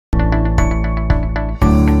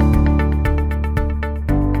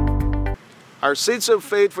Our seeds of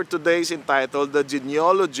faith for today is entitled The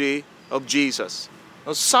Genealogy of Jesus.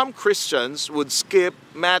 Now, some Christians would skip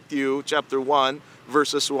Matthew chapter 1,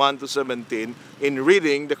 verses 1 to 17 in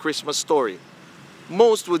reading the Christmas story.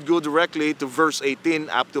 Most would go directly to verse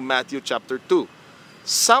 18 up to Matthew chapter 2.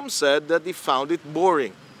 Some said that they found it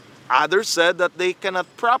boring. Others said that they cannot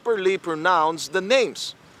properly pronounce the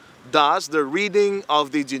names. Thus, the reading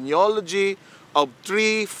of the genealogy of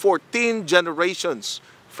 14 generations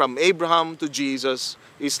from Abraham to Jesus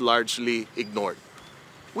is largely ignored.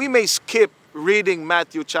 We may skip reading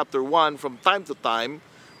Matthew chapter 1 from time to time,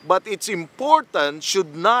 but its importance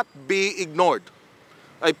should not be ignored.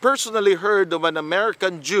 I personally heard of an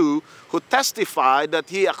American Jew who testified that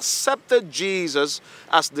he accepted Jesus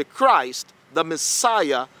as the Christ, the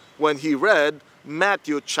Messiah, when he read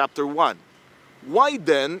Matthew chapter 1. Why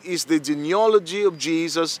then is the genealogy of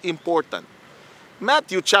Jesus important?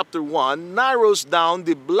 Matthew chapter 1 narrows down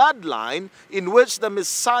the bloodline in which the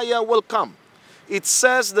Messiah will come. It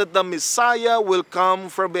says that the Messiah will come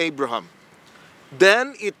from Abraham.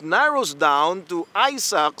 Then it narrows down to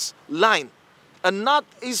Isaac's line and not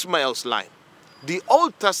Ishmael's line. The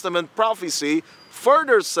Old Testament prophecy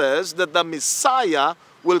further says that the Messiah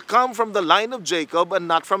will come from the line of Jacob and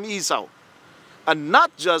not from Esau. And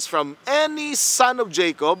not just from any son of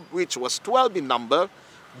Jacob, which was 12 in number,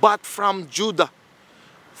 but from Judah.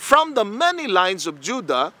 From the many lines of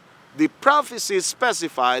Judah, the prophecy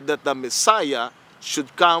specified that the Messiah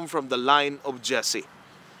should come from the line of Jesse.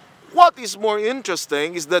 What is more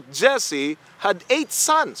interesting is that Jesse had 8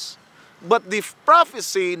 sons, but the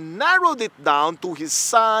prophecy narrowed it down to his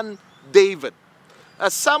son David.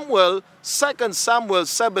 As 2 Samuel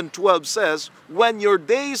 7:12 says, "When your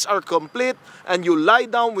days are complete and you lie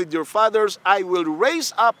down with your fathers, I will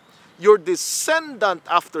raise up your descendant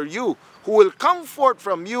after you, who will come forth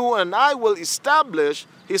from you, and I will establish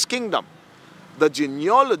his kingdom." The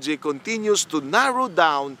genealogy continues to narrow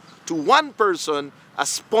down to one person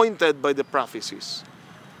as pointed by the prophecies.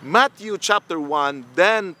 Matthew chapter 1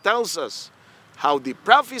 then tells us how the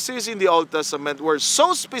prophecies in the Old Testament were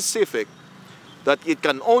so specific that it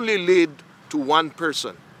can only lead to one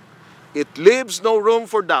person. It leaves no room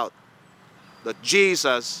for doubt that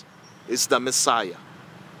Jesus is the Messiah.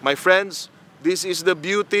 My friends, this is the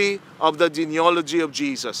beauty of the genealogy of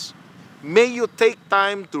Jesus. May you take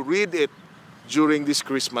time to read it during this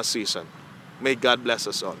Christmas season. May God bless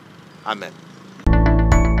us all. Amen.